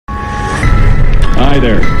Hi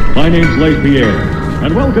there, my name's Pierre,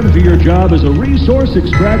 and welcome to your job as a resource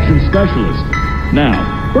extraction specialist.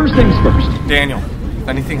 Now, first things first. Daniel, if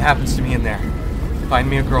anything happens to me in there, find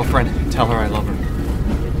me a girlfriend and tell her I love her.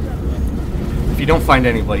 If you don't find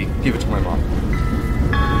anybody, give it to my mom.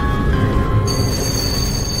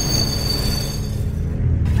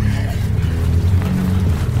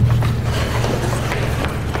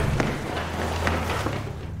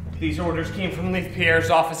 These orders came from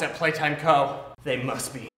Pierre's office at Playtime Co. They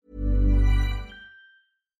must be.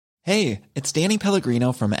 Hey, it's Danny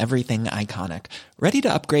Pellegrino from Everything Iconic. Ready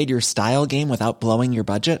to upgrade your style game without blowing your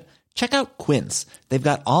budget? Check out Quince. They've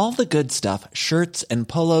got all the good stuff, shirts and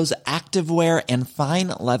polos, activewear, and fine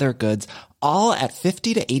leather goods, all at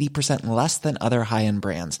 50 to 80% less than other high-end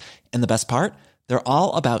brands. And the best part? They're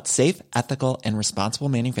all about safe, ethical, and responsible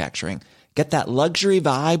manufacturing. Get that luxury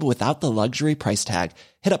vibe without the luxury price tag.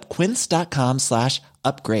 Hit up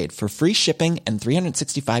quince.com/upgrade for free shipping and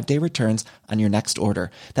 365-day returns on your next order.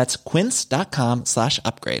 That's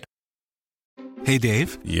quince.com/upgrade. Hey,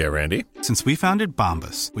 Dave. Yeah, Randy. Since we founded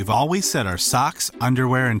Bombas, we've always said our socks,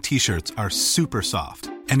 underwear, and T-shirts are super soft.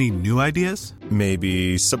 Any new ideas?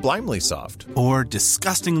 Maybe sublimely soft. Or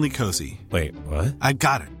disgustingly cozy. Wait, what? I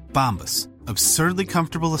got it. Bombas. Absurdly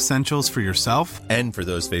comfortable essentials for yourself and for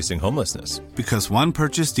those facing homelessness. Because one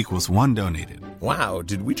purchased equals one donated. Wow,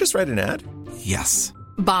 did we just write an ad? Yes.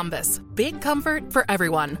 Bombas. Big comfort for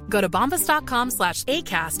everyone. Go to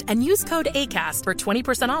bombas.com/ACAST and use code ACAST for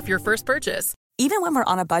 20% off your first purchase. Even when we're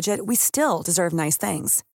on a budget, we still deserve nice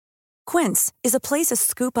things. Quince is a place to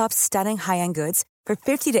scoop up stunning high-end goods for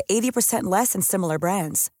 50 to 80% less than similar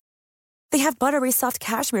brands. They have buttery soft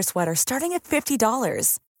cashmere sweaters starting at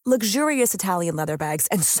 $50, luxurious Italian leather bags,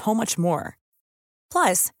 and so much more.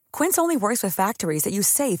 Plus, Quince only works with factories that use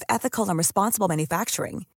safe, ethical, and responsible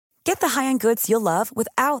manufacturing. Get the high-end goods you'll love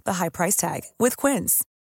without the high price tag with Quince.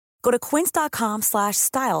 Go to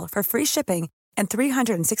quince.com/style for free shipping and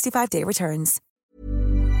 365-day returns.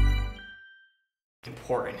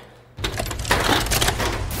 Important.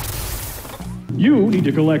 You need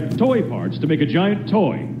to collect toy parts to make a giant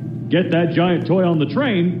toy. Get that giant toy on the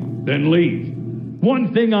train, then leave.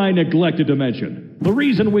 One thing I neglected to mention. The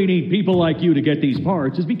reason we need people like you to get these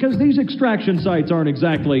parts is because these extraction sites aren't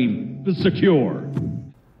exactly secure.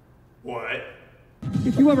 What?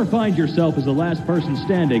 If you ever find yourself as the last person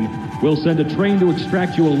standing, we'll send a train to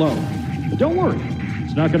extract you alone. But don't worry,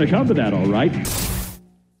 it's not going to come to that, all right?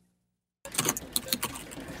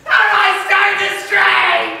 How do I start this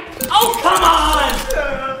train? Oh, come on!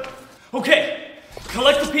 Okay,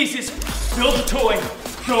 collect the pieces, build a toy,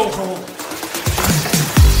 go home.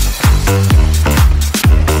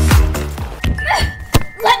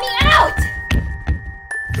 Let me out!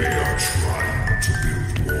 They are trying to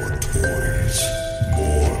build more toys,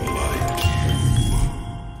 more like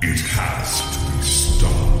you. It has to be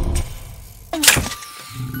stopped.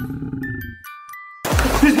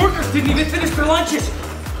 These workers didn't even finish their lunches.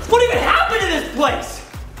 What even happened to this place?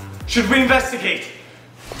 Should we investigate?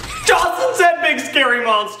 Jocelyn said big scary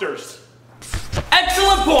monsters.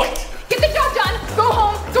 Excellent point. Get the job done, go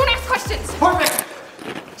home, don't ask questions. Perfect.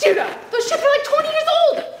 Judah, those ships are like 20 years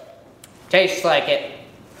old. Tastes like it.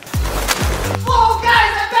 Oh,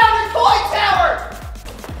 guys, I found the toy tower!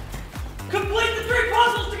 Complete the 3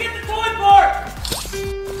 puzzles to get the toy part!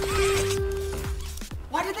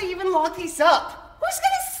 Why did they even lock these up? Who's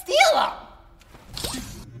gonna steal them?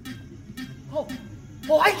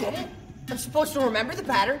 Oh, I get it. I'm supposed to remember the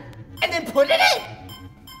pattern and then put it in.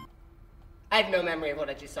 I have no memory of what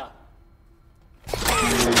I just saw.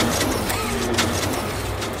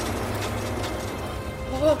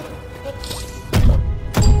 Whoa.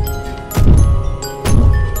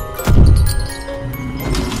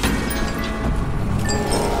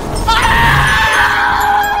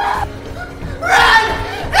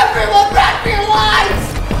 Everyone back for your lives!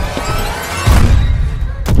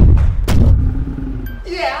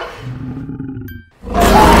 Yeah.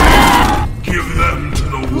 Give them to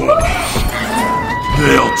the water.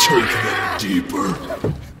 They'll take them deeper.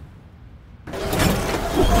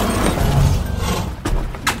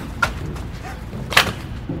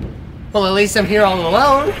 Well, at least I'm here all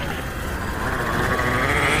alone.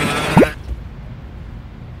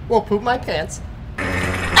 Well, poop my pants.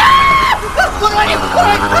 What do I do?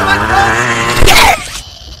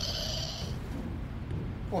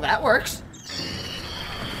 Well, that works.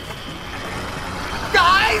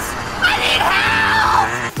 Guys, I need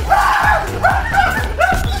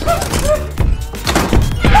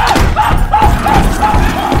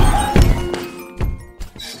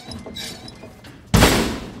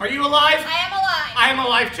Are you alive? I am alive. I am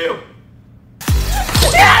alive too.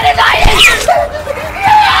 Get out of my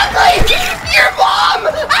ugly! Your mom!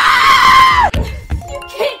 Ah! You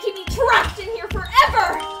can't keep me trapped in here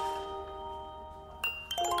forever!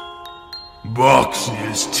 Boxy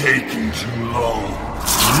is taking too long.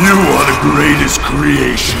 You are the greatest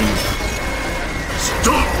creation.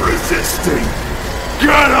 Stop resisting!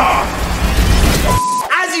 Get up!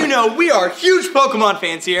 As you know, we are huge Pokemon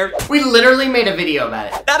fans here. We literally made a video about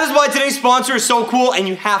it. That is why today's sponsor is so cool and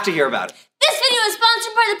you have to hear about it. This video is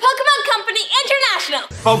sponsored by the Pokemon Company International.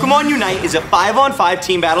 Pokemon Unite is a 5-on-5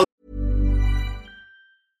 team battle.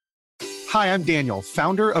 Hi, I'm Daniel,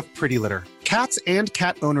 founder of Pretty Litter. Cats and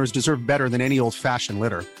cat owners deserve better than any old-fashioned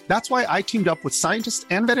litter. That's why I teamed up with scientists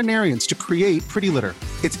and veterinarians to create Pretty Litter.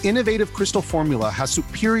 Its innovative crystal formula has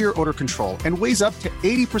superior odor control and weighs up to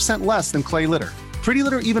 80% less than clay litter. Pretty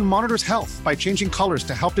Litter even monitors health by changing colors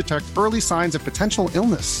to help detect early signs of potential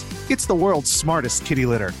illness. It's the world's smartest kitty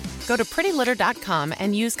litter. Go to prettylitter.com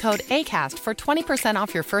and use code ACAST for 20%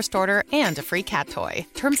 off your first order and a free cat toy.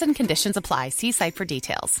 Terms and conditions apply. See site for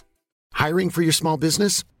details. Hiring for your small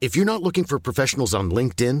business? If you're not looking for professionals on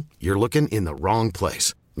LinkedIn, you're looking in the wrong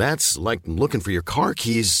place. That's like looking for your car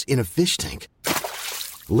keys in a fish tank.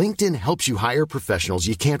 LinkedIn helps you hire professionals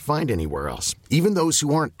you can't find anywhere else, even those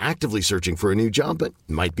who aren't actively searching for a new job but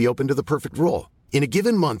might be open to the perfect role. In a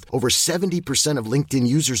given month, over 70% of LinkedIn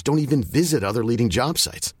users don't even visit other leading job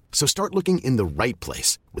sites. So start looking in the right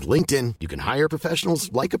place. With LinkedIn, you can hire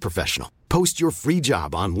professionals like a professional. Post your free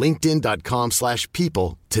job on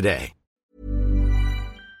linkedin.com/people today.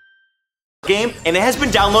 Game, and it has been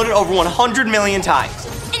downloaded over 100 million times.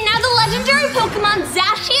 And now the legendary Pokemon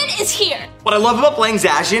Zacian is here. What I love about playing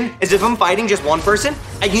Zacian is if I'm fighting just one person,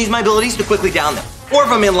 I can use my abilities to quickly down them. Or if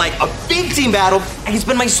I'm in like a big team battle, I can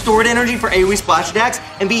spend my stored energy for AoE splash attacks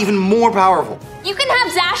and be even more powerful. You can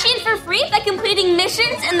have Zacian for free by completing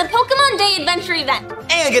missions in the Pokemon Day Adventure event.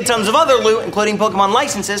 And get tons of other loot, including Pokemon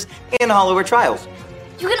licenses and Hollower trials.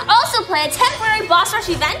 You can also play a temporary boss rush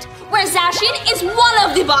event where Zacian is one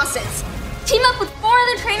of the bosses. Team up with 4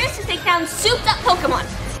 other trainers to take down souped-up Pokemon.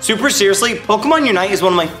 Super seriously, Pokemon Unite is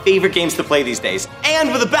one of my favorite games to play these days.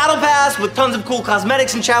 And with a battle pass, with tons of cool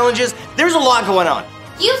cosmetics and challenges, there's a lot going on.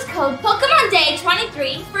 Use code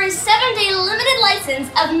PokemonDay23 for a 7-day limited license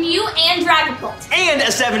of Mew and Dragapult. And a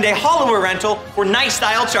 7-day Hollower rental for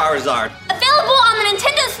Night-style Charizard. Available on the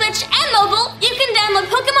Nintendo Switch and mobile, you can download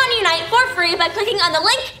Pokemon Unite for free by clicking on the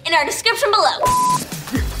link in our description below.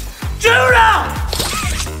 Judah!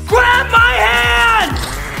 Grab my hand!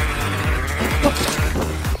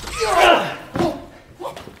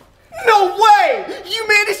 No way! You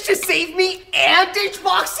managed to save me and ditch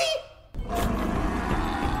Boxy?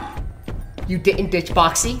 You didn't ditch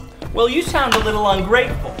Boxy? Well, you sound a little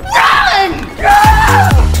ungrateful. Run!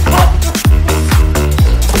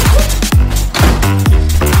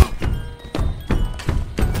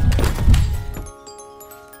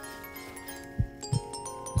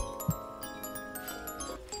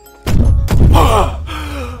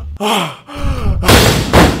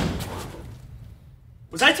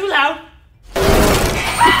 Was I too loud?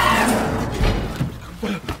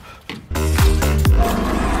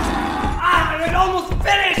 I almost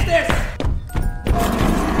finished this!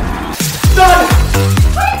 Done!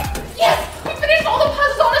 Yes! We finished all the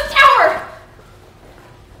puzzles on this tower!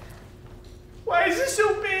 Why is this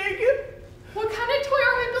so big? What kind of toy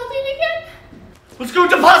are we building again? Let's go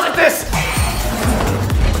deposit this!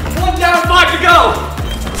 1 down, 5 to go!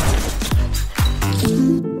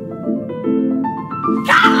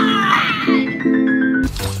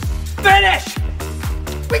 Finish!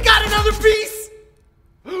 We got another piece!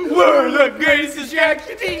 We're the greatest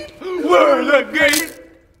Jackson! We're the greatest!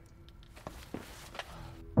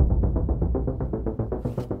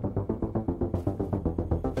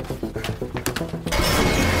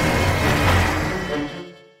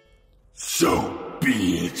 So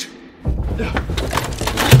be it.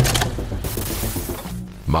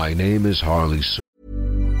 My name is Harley.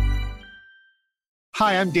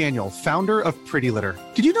 Hi, I'm Daniel, founder of Pretty Litter.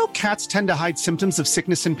 Did you know cats tend to hide symptoms of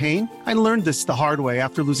sickness and pain? I learned this the hard way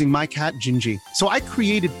after losing my cat, Gingy. So I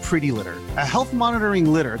created Pretty Litter, a health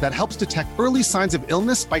monitoring litter that helps detect early signs of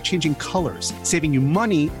illness by changing colors, saving you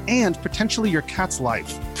money and potentially your cat's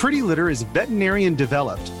life. Pretty Litter is veterinarian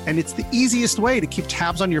developed, and it's the easiest way to keep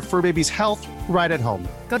tabs on your fur baby's health right at home.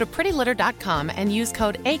 Go to prettylitter.com and use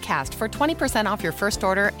code ACAST for 20% off your first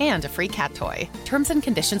order and a free cat toy. Terms and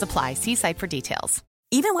conditions apply. See site for details.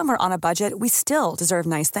 Even when we're on a budget, we still deserve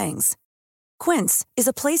nice things. Quince is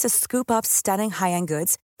a place to scoop up stunning high-end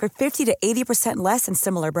goods for 50 to 80% less than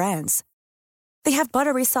similar brands. They have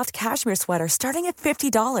buttery soft cashmere sweaters starting at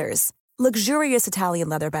 $50, luxurious Italian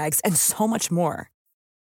leather bags, and so much more.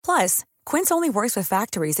 Plus, Quince only works with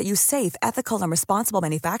factories that use safe, ethical, and responsible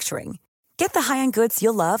manufacturing. Get the high-end goods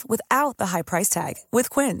you'll love without the high price tag with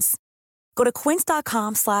Quince. Go to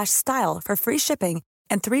quince.com/style for free shipping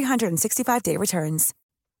and 365-day returns.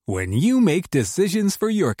 When you make decisions for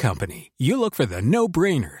your company, you look for the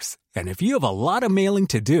no-brainers. And if you have a lot of mailing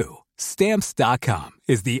to do, Stamps.com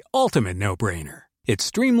is the ultimate no-brainer. It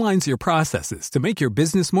streamlines your processes to make your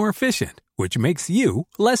business more efficient, which makes you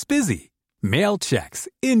less busy. Mail checks,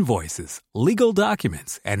 invoices, legal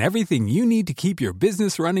documents, and everything you need to keep your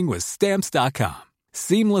business running with Stamps.com.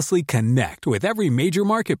 Seamlessly connect with every major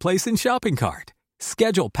marketplace and shopping cart.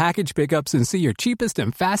 Schedule package pickups and see your cheapest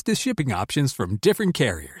and fastest shipping options from different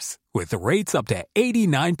carriers, with rates up to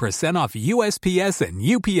 89% off USPS and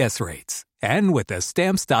UPS rates. And with the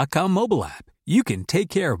Stamps.com mobile app, you can take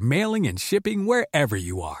care of mailing and shipping wherever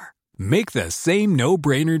you are. Make the same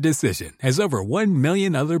no-brainer decision as over 1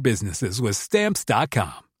 million other businesses with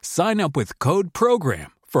Stamps.com. Sign up with code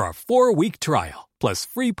PROGRAM for a 4-week trial, plus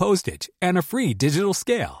free postage and a free digital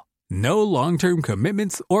scale. No long-term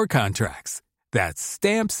commitments or contracts. That's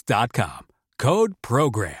Stamps.com. Code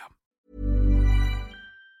PROGRAM.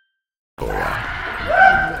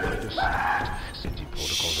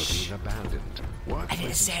 I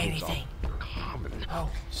didn't say anything. Oh,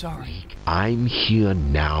 sorry. I'm here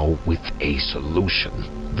now with a solution.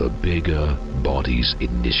 The Bigger Bodies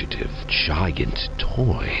Initiative. Giant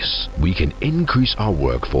toys. We can increase our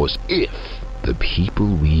workforce if the people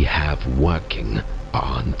we have working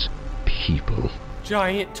aren't people.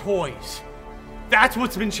 Giant toys. That's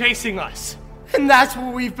what's been chasing us. And that's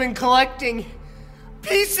what we've been collecting.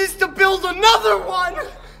 Pieces to build another one!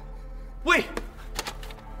 Wait!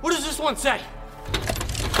 What does this one say?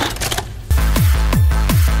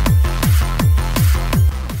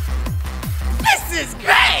 This is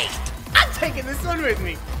great! I'm taking this one with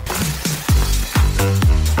me.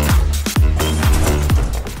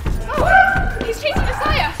 Oh, he's chasing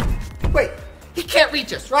Messiah! Wait, he can't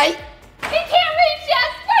reach us, right? He can't reach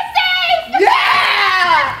us! We're safe! Yeah!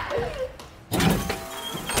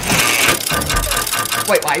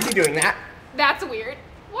 Wait, why is he doing that? That's weird.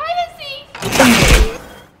 Why is he?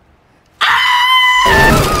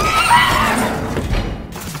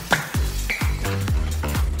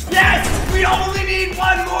 Yes! We only need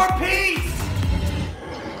one more piece!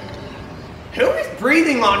 Who is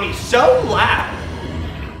breathing on me so loud?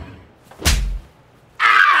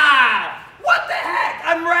 Ah! What the heck?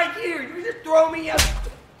 I'm right here. You just throw me up.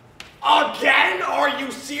 Again? Are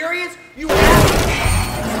you serious? You have...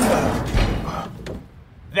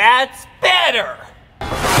 That's better!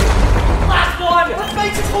 Last one! Let's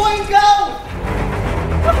make the coin go!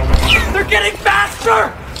 They're getting faster!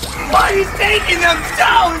 Why is taking them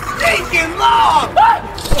so stinking long?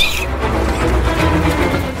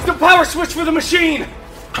 It's the power switch for the machine!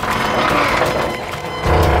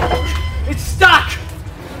 It's stuck!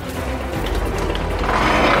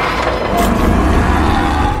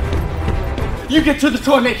 You get to the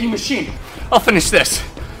toy-making machine. I'll finish this.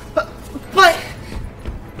 But...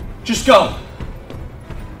 Just go.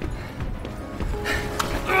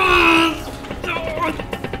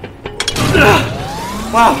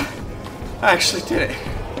 Wow, I actually did it.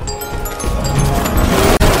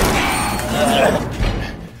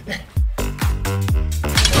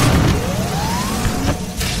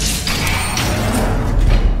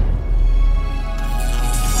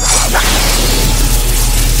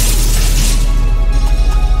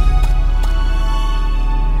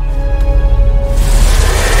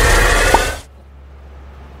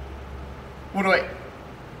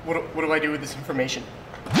 What do I do with this information?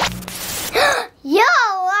 You're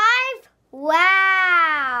alive?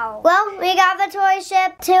 Wow. Well, we got the toy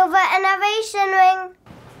ship to the innovation ring.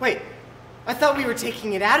 Wait, I thought we were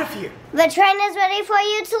taking it out of here. The train is ready for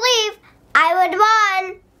you to leave. I would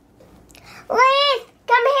run. Leaf,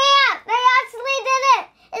 come here. They actually did it.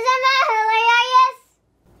 Isn't that hilarious?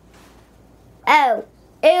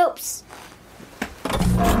 Oh, oops.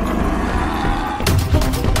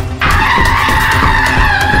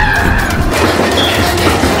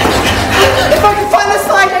 If I can find the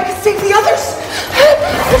slide, I can save the others.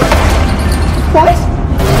 What?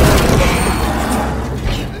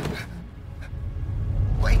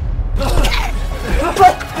 Wait.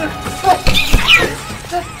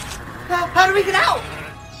 How do we get out?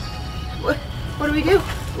 What do we do?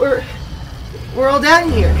 We're all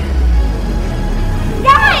down here.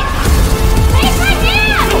 Guys! Take my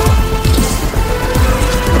hand!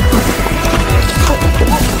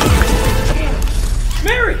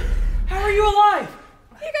 Mary! How are you alive?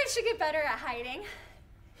 You guys should get better at hiding.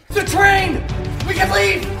 The train! We can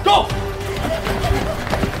leave! Go!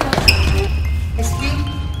 Escape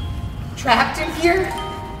Trapped in here?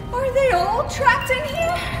 Are they all trapped in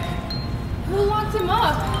here? Who locked him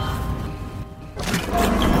up?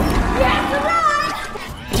 We have to run!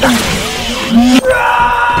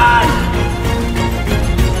 Run!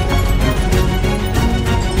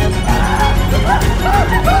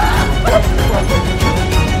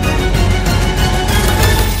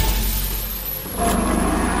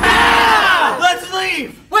 Ah! Let's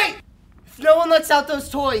leave! Wait! If no one lets out those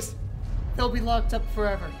toys, they'll be locked up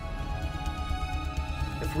forever.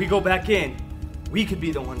 If we go back in, we could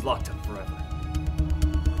be the ones locked up forever.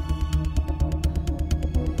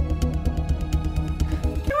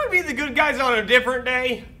 Can we be the good guys on a different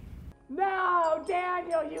day? No,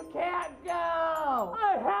 Daniel, you can't go!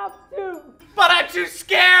 I have to! But I'm too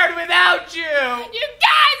scared without you! You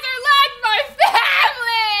guys are like my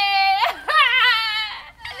family!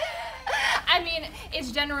 I mean,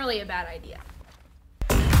 it's generally a bad idea.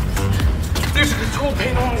 There's a control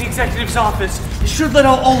panel in the executive's office. You should let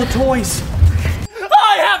out all the toys.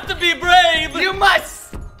 I have to be brave! You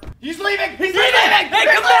must! He's leaving! He's leaving! Hey,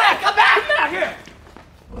 come back! Come back! Come back here!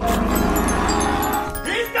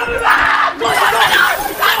 He's coming back! Close the door!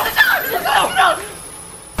 Close the door! Close the door!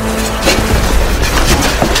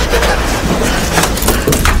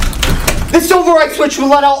 This override switch will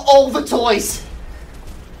let out all the toys.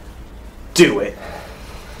 Do it.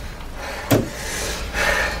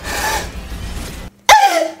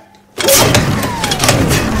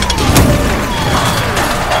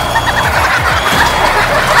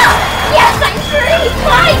 Yes, I'm free!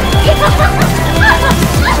 Fine! Yes!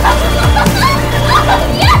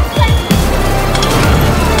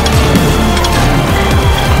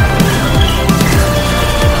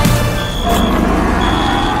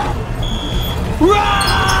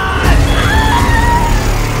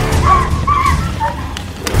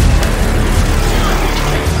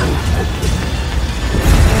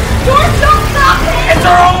 It's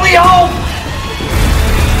our only hope!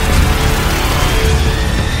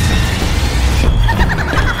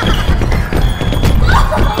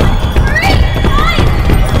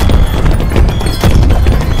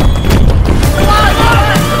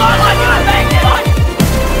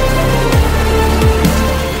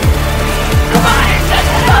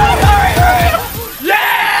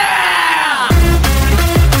 Yeah!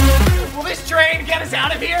 Will this train get us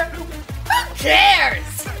out of here? Who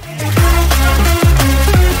cares?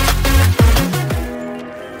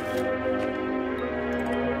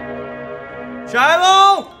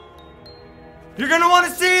 Shiloh! You're gonna want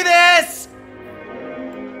to see this!